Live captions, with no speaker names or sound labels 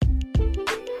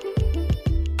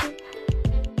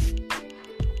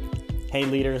Hey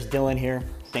leaders, Dylan here.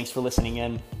 Thanks for listening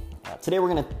in. Today we're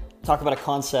going to talk about a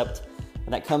concept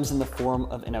that comes in the form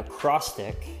of an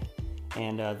acrostic,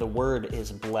 and the word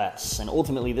is bless. And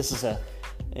ultimately, this is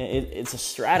it's a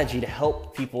strategy to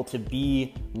help people to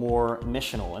be more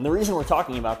missional. And the reason we're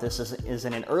talking about this is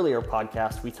in an earlier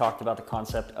podcast, we talked about the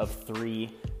concept of 3,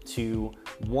 2,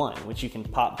 1, which you can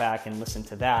pop back and listen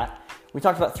to that. We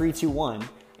talked about 3, 2, 1,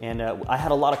 and I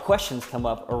had a lot of questions come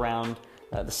up around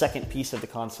the second piece of the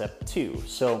concept too.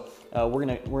 So we're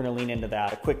gonna lean into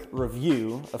that. A quick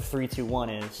review of 3, 2, 1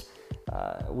 is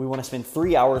we want to spend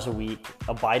 3 hours a week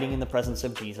abiding in the presence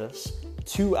of Jesus,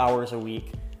 2 hours a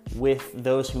week with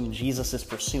those whom Jesus is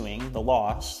pursuing, the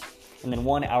lost, and then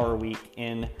 1 hour a week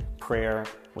in prayer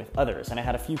with others. And I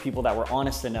had a few people that were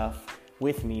honest enough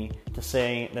with me to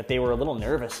say that they were a little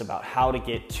nervous about how to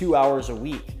get 2 hours a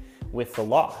week with the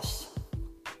lost.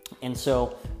 And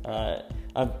so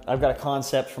I've got a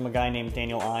concept from a guy named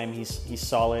Daniel Im. He's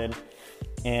solid,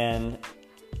 and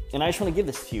I just want to give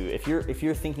this to you. If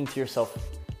you're thinking to yourself,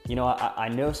 you know, I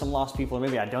know some lost people, or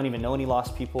maybe I don't even know any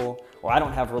lost people, or I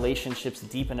don't have relationships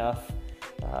deep enough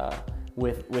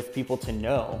with people to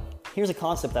know. Here's a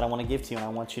concept that I want to give to you, and I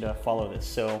want you to follow this.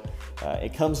 So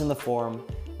it comes in the form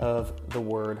of the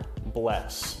word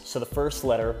bless. So the first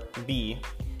letter, B.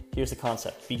 Here's the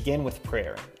concept: begin with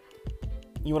prayer.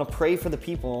 You want to pray for the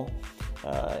people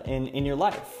in your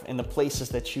life, in the places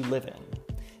that you live in.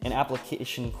 An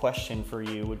application question for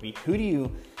you would be, who do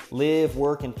you live,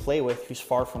 work, and play with who's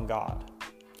far from God?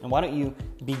 And why don't you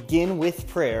begin with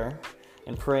prayer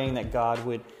and praying that God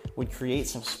would create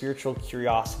some spiritual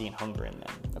curiosity and hunger in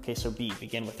them. Okay, so B,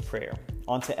 begin with prayer.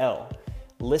 On to L,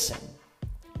 listen.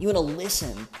 You want to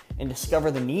listen and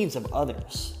discover the needs of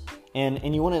others.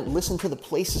 And you want to listen to the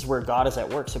places where God is at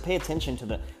work. So pay attention to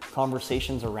the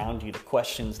conversations around you, the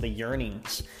questions, the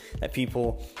yearnings that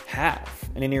people have.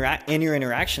 And in your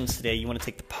interactions today, you want to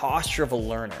take the posture of a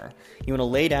learner. You want to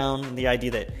lay down the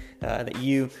idea that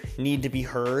you need to be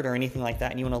heard or anything like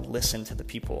that, and you want to listen to the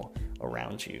people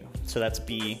around you. So that's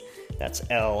B, that's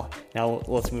L. Now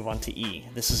let's move on to E.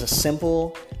 This is a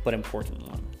simple but important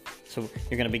one. So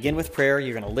you're going to begin with prayer,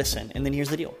 you're going to listen, and then here's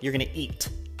the deal. You're going to eat.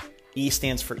 E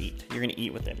stands for eat. You're going to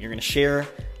eat with them. You're going to share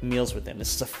meals with them.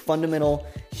 This is a fundamental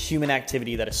human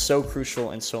activity that is so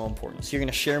crucial and so important. So you're going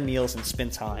to share meals and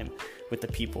spend time with the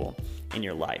people in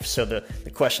your life. So the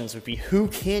questions would be, who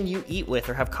can you eat with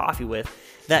or have coffee with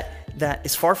that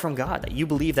is far from God, that you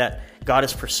believe that God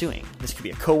is pursuing? This could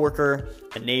be a coworker,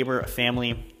 a neighbor, a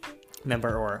family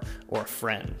member, or a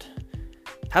friend.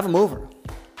 Have them over.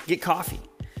 Get coffee.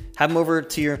 Have them over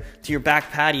to your back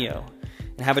patio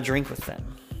and have a drink with them.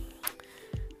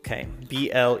 Okay,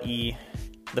 B.L.E.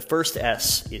 The first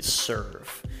S is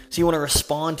serve. So you want to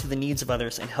respond to the needs of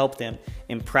others and help them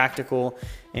in practical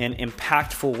and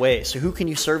impactful ways. So who can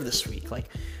you serve this week? Like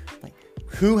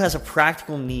who has a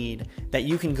practical need that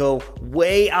you can go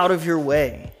way out of your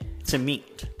way to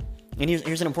meet? And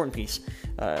here's an important piece.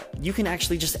 You can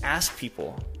actually just ask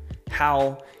people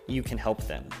how you can help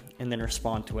them and then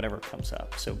respond to whatever comes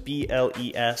up. So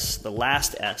B.L.E.S., the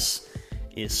last S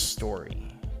is story.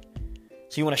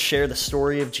 So you want to share the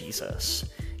story of Jesus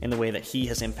in the way that he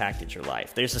has impacted your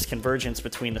life. There's this convergence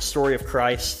between the story of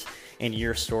Christ and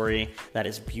your story that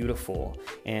is beautiful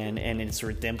and it's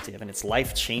redemptive and it's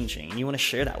life-changing. And you want to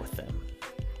share that with them.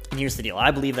 And here's the deal.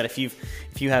 I believe that if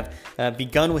you have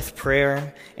begun with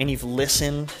prayer and you've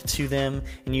listened to them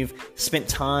and you've spent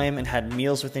time and had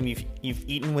meals with them, you've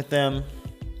eaten with them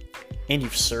and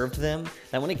you've served them,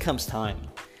 that when it comes time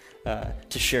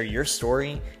to share your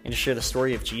story and to share the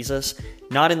story of Jesus,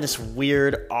 not in this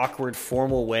weird, awkward,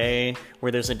 formal way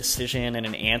where there's a decision and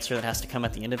an answer that has to come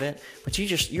at the end of it, but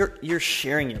you're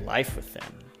sharing your life with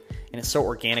them, and it's so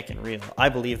organic and real. I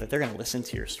believe that they're going to listen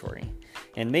to your story,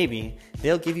 and maybe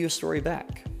they'll give you a story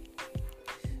back.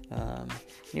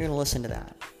 You're going to listen to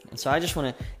that, and so I just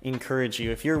want to encourage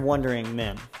you. If you're wondering,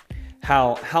 man,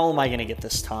 how am I going to get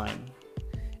this time,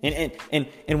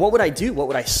 and what would I do? What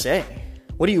would I say?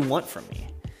 What do you want from me?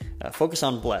 Focus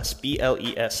on bless,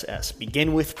 B.L.E.S.S.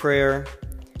 Begin with prayer,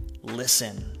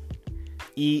 listen,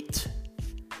 eat,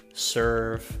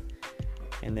 serve,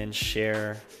 and then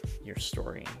share your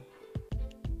story.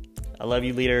 I love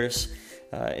you, leaders.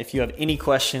 If you have any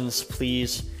questions,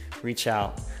 please reach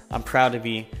out. I'm proud to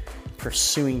be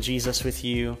pursuing Jesus with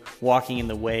you, walking in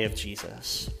the way of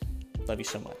Jesus. Love you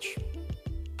so much.